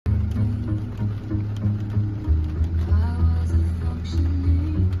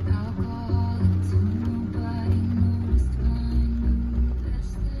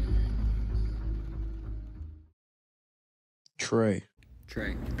Trey.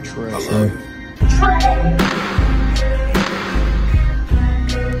 Trey. Trey. I love you.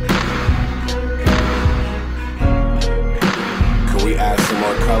 Can we add some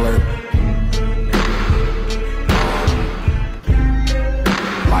more color?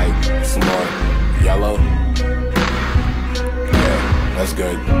 Like some more yellow? Yeah, that's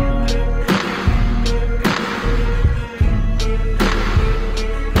good.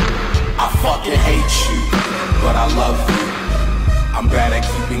 I fucking hate you, but I love you. I'm bad at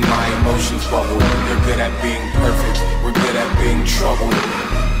keeping my emotions bubbled. You're good at being perfect, we're good at being troubled.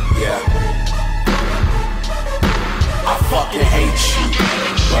 Yeah. I fucking hate you,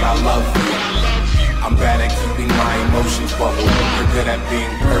 but I love you. I'm bad at keeping my emotions bubbled. You're good at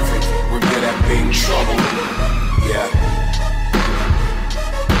being perfect, we're good at being troubled. Yeah.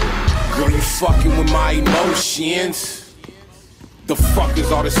 Girl, you fucking with my emotions. The fuck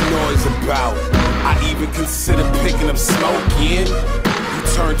is all this noise about? I even consider picking up smoking. You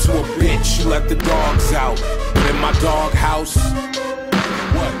turn to a bitch, you let the dogs out. But in my dog house,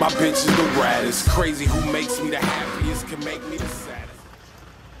 what? My bitch is the raddest. Crazy who makes me the happiest can make me the saddest.